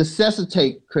 right,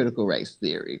 necessitate critical race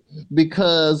theory,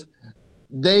 because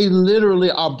they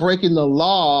literally are breaking the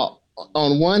law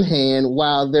on one hand,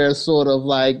 while they're sort of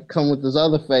like come with this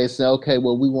other face, say, okay,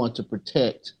 well, we want to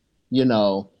protect,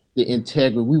 the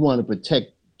integrity. We want to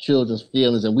protect children's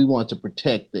feelings, and we want to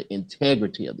protect the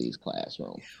integrity of these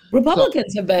classrooms.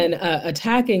 Republicans have been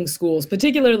attacking schools,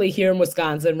 particularly here in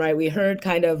Wisconsin, right? We heard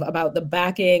kind of about the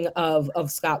backing of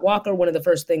Scott Walker. One of the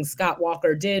first things Scott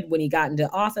Walker did when he got into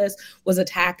office was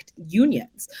attacked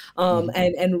unions,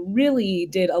 and really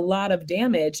did a lot of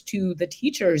damage to the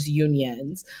teachers'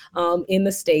 unions in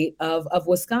the state of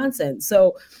Wisconsin.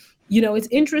 So, it's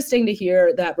interesting to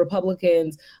hear that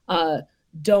Republicans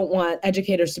don't want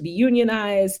educators to be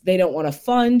unionized. They don't want to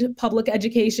fund public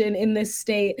education in this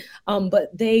state, but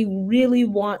they really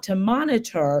want to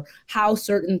monitor how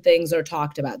certain things are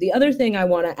talked about. The other thing I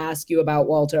want to ask you about,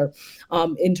 Walter,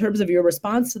 in terms of your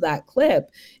response to that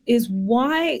clip, is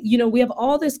why, we have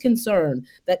all this concern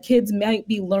that kids might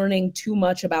be learning too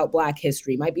much about Black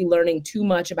history, might be learning too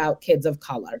much about kids of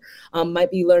color,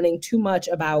 might be learning too much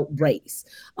about race.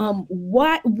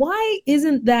 Why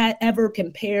isn't that ever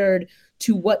compared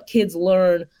to what kids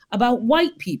learn about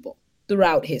white people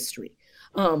throughout history.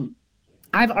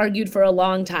 I've argued for a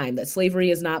long time that slavery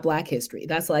is not Black history.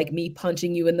 That's like me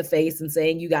punching you in the face and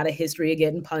saying you got a history of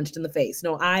getting punched in the face.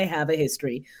 No, I have a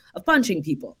history of punching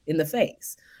people in the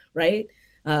face, right?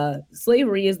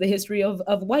 Slavery is the history of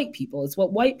white people. It's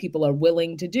what white people are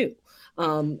willing to do.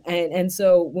 And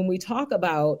so when we talk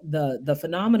about the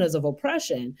phenomena of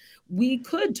oppression, we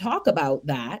could talk about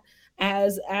that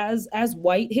as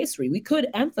white history. We could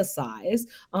emphasize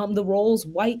the roles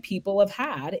white people have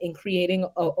had in creating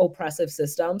oppressive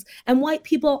systems, and white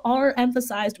people are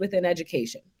emphasized within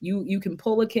education. You can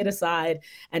pull a kid aside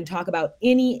and talk about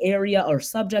any area or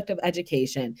subject of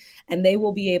education, and they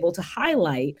will be able to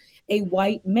highlight a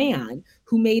white man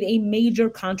who made a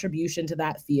major contribution to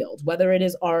that field, whether it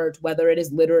is art, whether it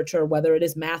is literature, whether it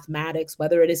is mathematics,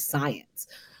 whether it is science.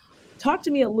 Talk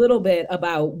to me a little bit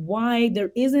about why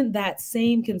there isn't that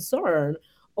same concern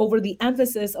over the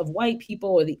emphasis of white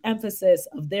people or the emphasis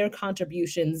of their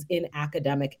contributions in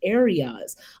academic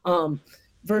areas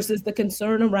versus the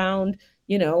concern around,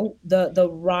 you know, the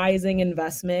rising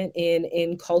investment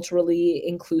in culturally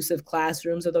inclusive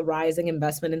classrooms or the rising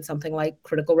investment in something like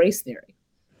critical race theory.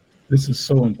 This is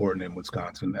so important in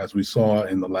Wisconsin, as we saw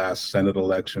in the last Senate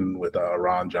election with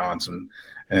Ron Johnson,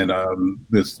 and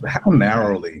how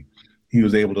narrowly he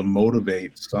was able to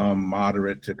motivate some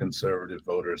moderate to conservative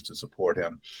voters to support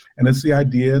him. And it's the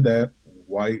idea that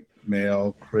white,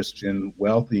 male, Christian,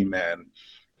 wealthy men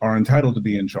are entitled to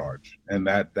be in charge. And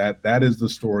that is the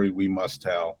story we must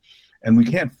tell. And we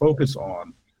can't focus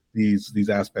on these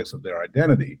aspects of their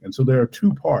identity. And so there are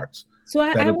two parts. So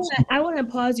I want to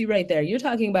pause you right there. You're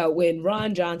talking about when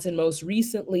Ron Johnson most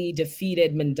recently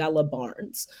defeated Mandela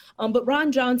Barnes. But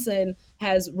Ron Johnson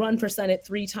has run for Senate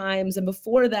 3 times. And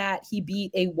before that, he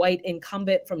beat a white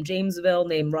incumbent from Jamesville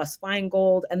named Russ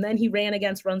Feingold. And then he ran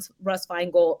against Russ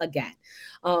Feingold again.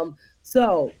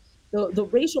 So the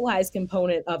racialized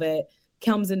component of it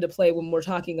comes into play when we're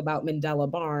talking about Mandela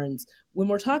Barnes. When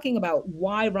we're talking about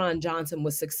why Ron Johnson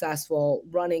was successful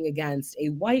running against a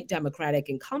white Democratic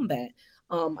incumbent,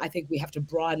 I think we have to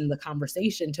broaden the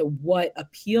conversation to what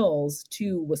appeals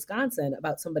to Wisconsin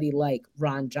about somebody like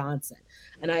Ron Johnson.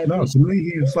 And to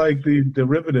me, he's like the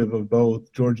derivative of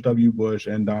both George W. Bush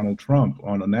and Donald Trump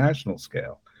on a national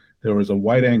scale. There was a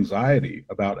white anxiety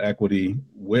about equity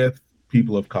with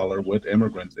people of color, with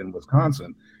immigrants in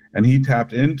Wisconsin. And he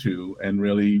tapped into and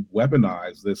really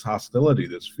weaponized this hostility,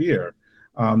 this fear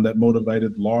that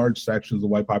motivated large sections of the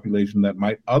white population that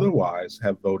might otherwise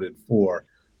have voted for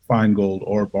Feingold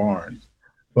or Barnes.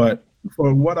 But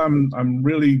for what I'm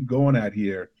really going at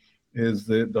here is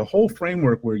that the whole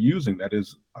framework we're using that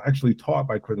is actually taught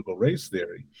by critical race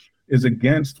theory is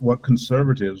against what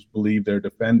conservatives believe they're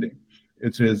defending.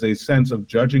 It is a sense of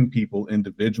judging people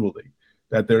individually,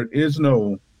 that there is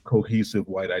no cohesive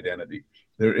white identity.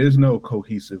 There is no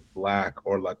cohesive Black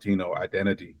or Latino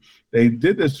identity. They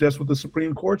did this just with the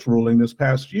Supreme Court's ruling this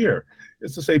past year.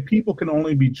 It's to say people can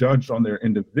only be judged on their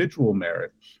individual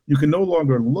merit. You can no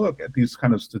longer look at these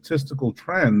kind of statistical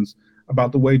trends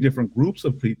about the way different groups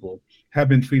of people have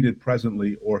been treated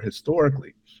presently or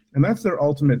historically. And that's their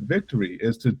ultimate victory,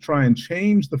 is to try and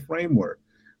change the framework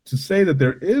to say that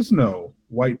there is no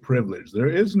white privilege. There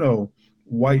is no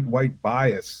white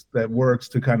bias that works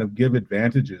to kind of give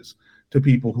advantages to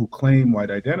people who claim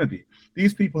white identity.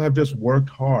 These people have just worked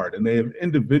hard and they have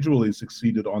individually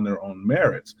succeeded on their own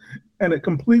merits. And it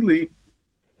completely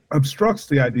obstructs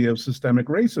the idea of systemic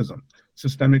racism,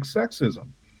 systemic sexism.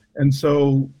 And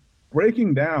so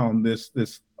breaking down this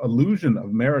illusion of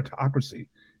meritocracy,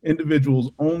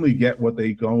 individuals only get what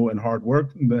they go and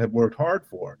have worked hard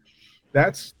for.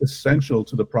 That's essential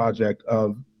to the project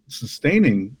of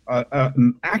sustaining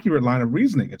an accurate line of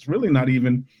reasoning. It's really not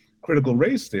even critical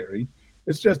race theory.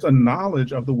 It's just a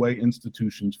knowledge of the way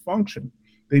institutions function.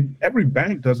 Every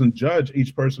bank doesn't judge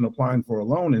each person applying for a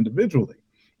loan individually.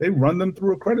 They run them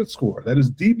through a credit score that is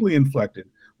deeply inflected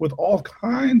with all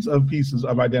kinds of pieces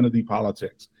of identity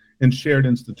politics and shared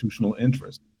institutional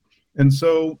interest. And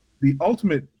so the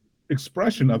ultimate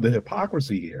expression of the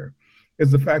hypocrisy here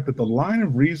is the fact that the line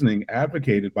of reasoning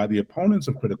advocated by the opponents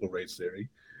of critical race theory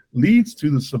leads to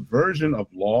the subversion of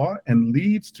law and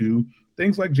leads to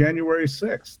things like January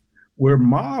 6th, where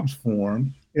mobs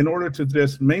form in order to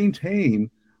just maintain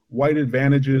white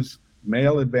advantages,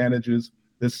 male advantages,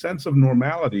 this sense of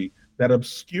normality that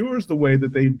obscures the way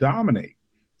that they dominate.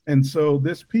 And so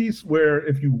this piece where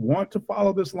if you want to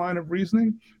follow this line of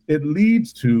reasoning, it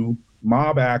leads to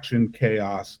mob action,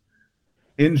 chaos,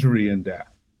 injury, and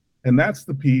death. And that's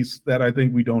the piece that I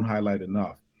think we don't highlight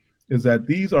enough, is that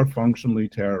these are functionally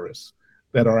terrorists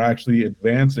that are actually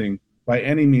advancing by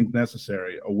any means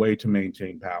necessary a way to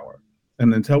maintain power.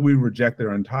 And until we reject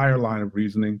their entire line of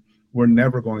reasoning, we're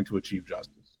never going to achieve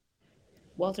justice.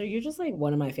 Walter, you're just like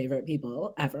one of my favorite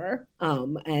people ever.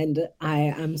 And I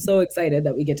am so excited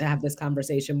that we get to have this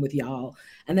conversation with y'all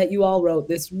and that you all wrote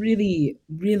this really,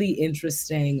 really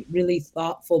interesting, really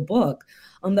thoughtful book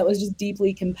that was just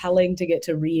deeply compelling to get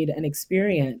to read and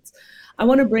experience. I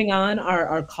want to bring on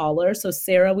our caller. So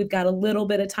Sarah, we've got a little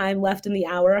bit of time left in the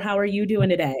hour. How are you doing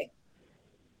today?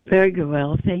 Very good.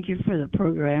 Well, thank you for the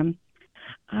program.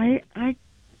 I'd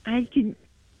like to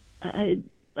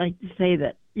say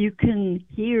that you can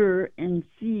hear and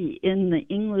see in the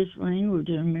English language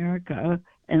in America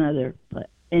and other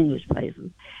English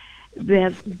places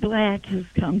that Black has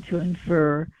come to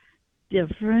infer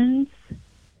difference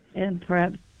and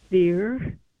perhaps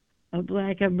fear of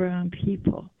Black and brown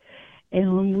people.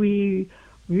 And when we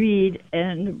read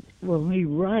and when we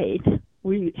write,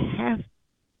 we have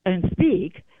and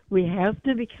speak, we have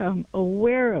to become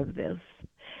aware of this.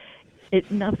 It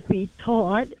must be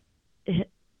taught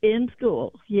in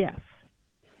school, yes.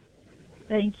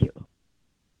 Thank you.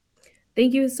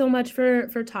 Thank you so much for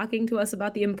talking to us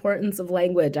about the importance of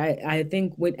language. I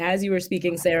think as you were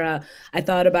speaking, Sarah, I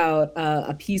thought about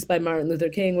a piece by Martin Luther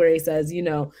King where he says,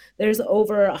 there's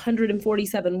over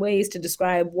 147 ways to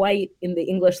describe white in the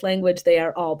English language. They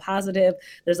are all positive.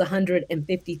 There's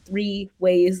 153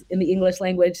 ways in the English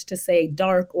language to say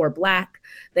dark or Black.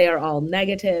 They are all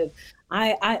negative.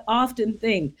 I often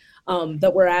think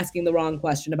that we're asking the wrong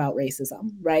question about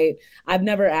racism, right? I've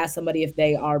never asked somebody if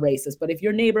they are racist, but if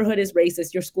your neighborhood is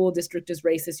racist, your school district is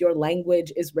racist, your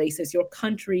language is racist, your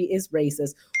country is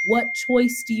racist, what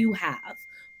choice do you have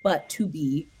but to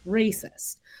be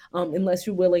racist? Unless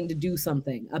you're willing to do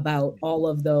something about all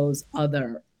of those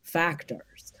other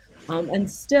factors. And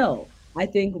still, I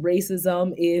think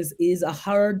racism is a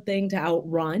hard thing to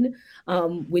outrun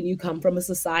when you come from a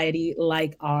society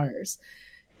like ours.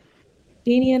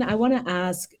 Damian, I want to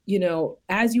ask,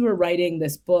 as you were writing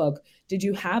this book, did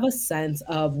you have a sense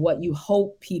of what you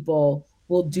hope people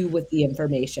will do with the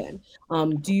information?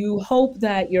 Do you hope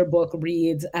that your book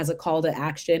reads as a call to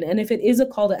action? And if it is a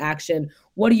call to action,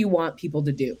 what do you want people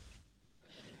to do?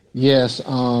 Yes,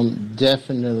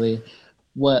 definitely.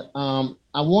 What I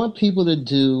want people to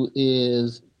do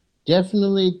is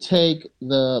definitely take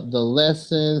the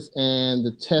lessons and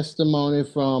the testimony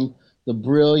from the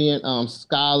brilliant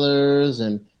scholars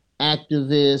and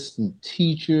activists and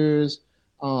teachers,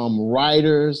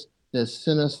 writers that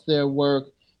sent us their work,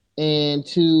 and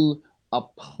to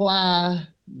apply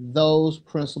those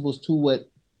principles to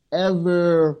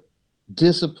whatever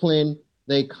discipline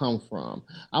they come from.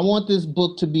 I want this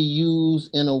book to be used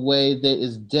in a way that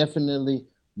is definitely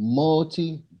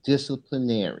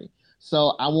multidisciplinary.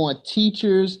 So I want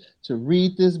teachers to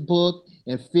read this book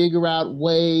and figure out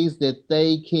ways that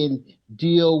they can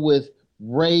deal with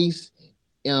race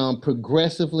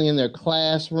progressively in their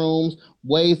classrooms,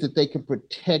 ways that they can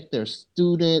protect their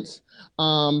students.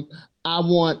 I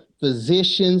want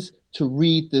physicians to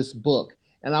read this book,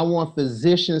 and I want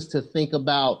physicians to think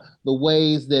about the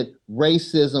ways that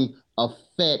racism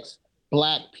affects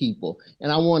Black people.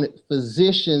 And I want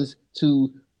physicians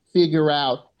to figure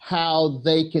out how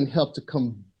they can help to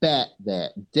combat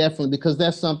that, definitely, because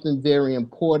that's something very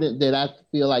important that I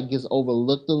feel like gets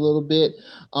overlooked a little bit.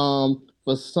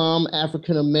 For some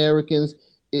African Americans,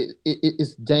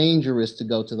 it's dangerous to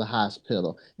go to the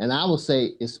hospital. And I would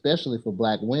say, especially for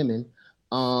Black women,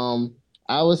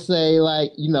 I would say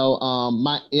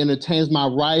my entertains my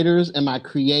writers and my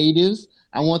creatives.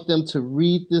 I want them to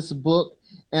read this book,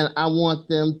 and I want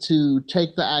them to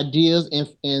take the ideas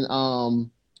and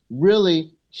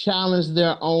really challenge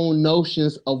their own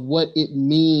notions of what it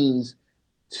means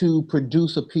to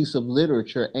produce a piece of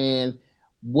literature and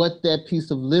what that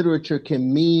piece of literature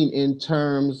can mean in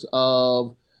terms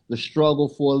of the struggle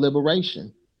for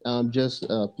liberation. Just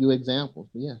a few examples.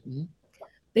 Yeah. Mm-hmm.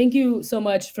 Thank you so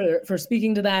much for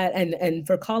speaking to that and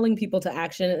for calling people to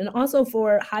action, and also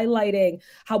for highlighting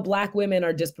how Black women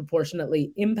are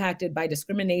disproportionately impacted by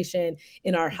discrimination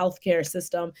in our healthcare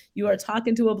system. You are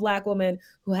talking to a Black woman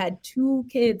who had 2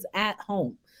 kids at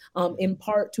home, in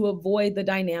part to avoid the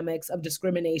dynamics of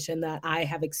discrimination that I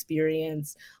have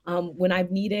experienced when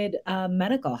I've needed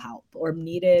medical help or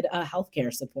needed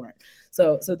healthcare support.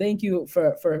 So thank you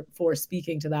for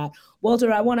speaking to that.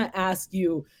 Walter, I want to ask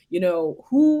you,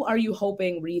 who are you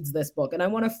hoping reads this book? And I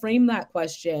want to frame that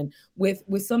question with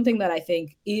something that I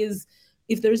think is,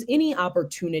 if there's any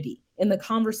opportunity in the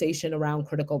conversation around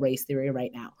critical race theory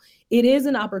right now, it is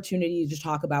an opportunity to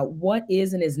talk about what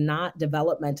is and is not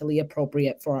developmentally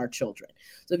appropriate for our children.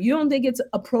 So if you don't think it's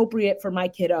appropriate for my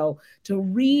kiddo to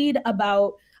read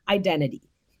about identity,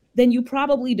 then you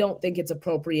probably don't think it's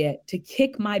appropriate to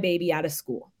kick my baby out of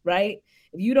school, right?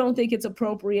 If you don't think it's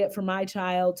appropriate for my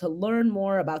child to learn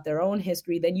more about their own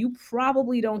history, then you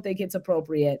probably don't think it's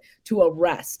appropriate to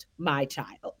arrest my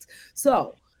child.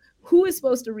 So, who is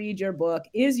supposed to read your book?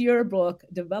 Is your book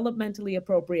developmentally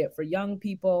appropriate for young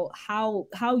people? How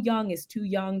young is too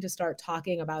young to start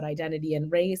talking about identity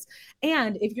and race?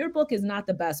 And if your book is not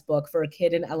the best book for a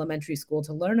kid in elementary school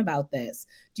to learn about this,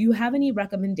 do you have any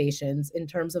recommendations in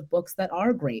terms of books that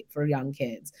are great for young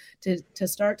kids to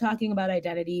start talking about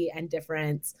identity and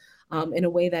difference in a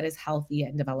way that is healthy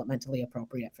and developmentally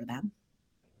appropriate for them?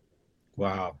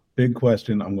 Wow, big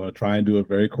question. I'm going to try and do it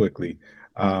very quickly.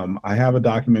 I have a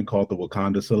document called the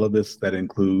Wakanda Syllabus that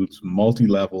includes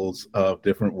multi-levels of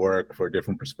different work for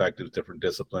different perspectives, different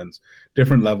disciplines,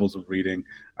 different levels of reading.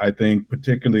 I think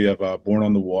particularly of Born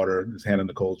on the Water, this Hannah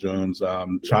Nicole Jones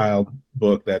child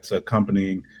book that's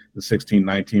accompanying the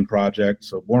 1619 Project.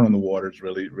 So Born on the Water is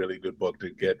really, really good book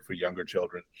to get for younger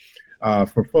children.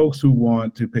 For folks who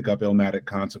want to pick up Illmatic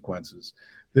Consequences,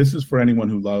 this is for anyone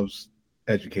who loves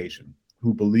education,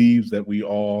 who believes that we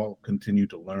all continue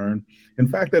to learn. In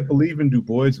fact, that believe in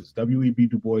W.E.B.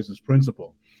 Du Bois's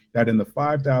principle, that in the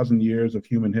 5,000 years of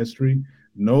human history,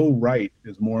 no right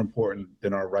is more important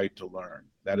than our right to learn.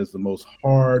 That is the most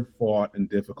hard fought and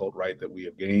difficult right that we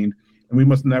have gained, and we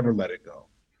must never let it go.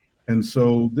 And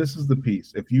so this is the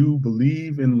piece. If you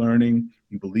believe in learning,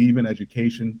 you believe in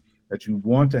education, that you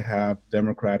want to have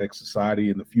democratic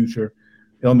society in the future,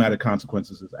 Illmatic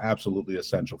Consequences is absolutely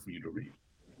essential for you to read.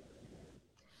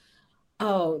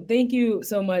 Oh, thank you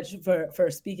so much for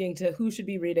speaking to who should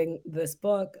be reading this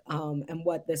book and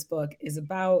what this book is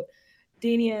about.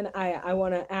 Damian, I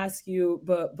want to ask you,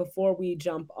 but before we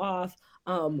jump off,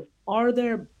 are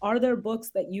there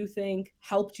books that you think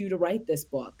helped you to write this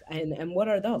book, and what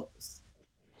are those?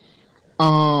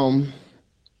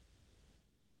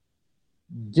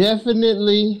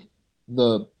 Definitely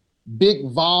the big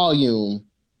volume,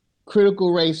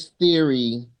 Critical Race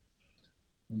Theory,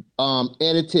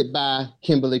 edited by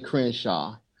Kimberly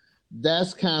Crenshaw.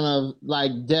 That's kind of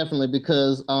like definitely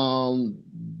because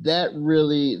that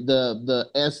really, the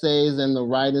essays and the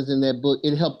writings in that book,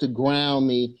 it helped to ground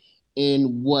me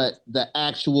in what the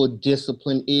actual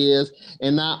discipline is.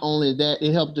 And not only that,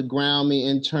 it helped to ground me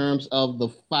in terms of the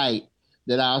fight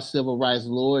that our civil rights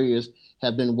lawyers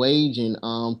have been waging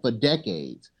for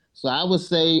decades. So I would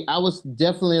say I was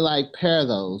definitely like pair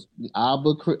those. Our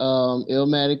book,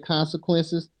 Illmatic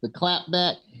Consequences, The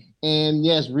Clapback, and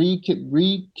yes, read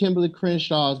Kimberly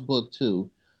Crenshaw's book too,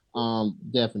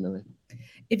 definitely.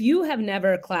 If you have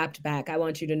never clapped back, I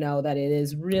want you to know that it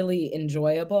is really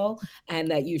enjoyable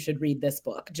and that you should read this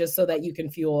book just so that you can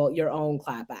fuel your own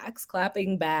clapbacks.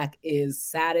 Clapping back is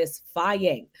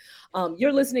satisfying.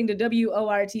 You're listening to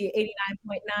WORT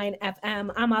 89.9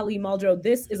 FM. I'm Ali Muldrow.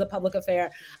 This is A Public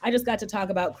Affair. I just got to talk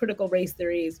about critical race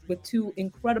theories with two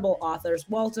incredible authors,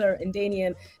 Walter and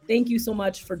Damian. Thank you so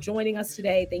much for joining us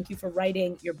today. Thank you for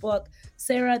writing your book.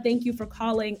 Sarah, thank you for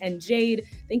calling. And Jade,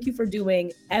 thank you for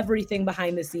doing everything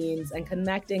behind the scenes and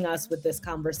connecting us with this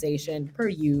conversation. Per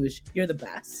usual, you're the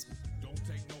best. Don't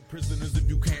take no prisoners if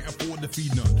you can't afford to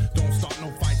feed none. Don't start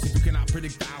no fights if you cannot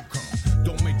predict the outcome.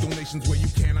 Don't make donations where you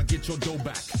cannot get your dough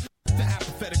back. The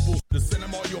apathetic bullshit, send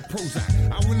them all your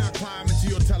Prozac. I will not climb into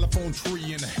your telephone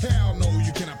tree, and hell no,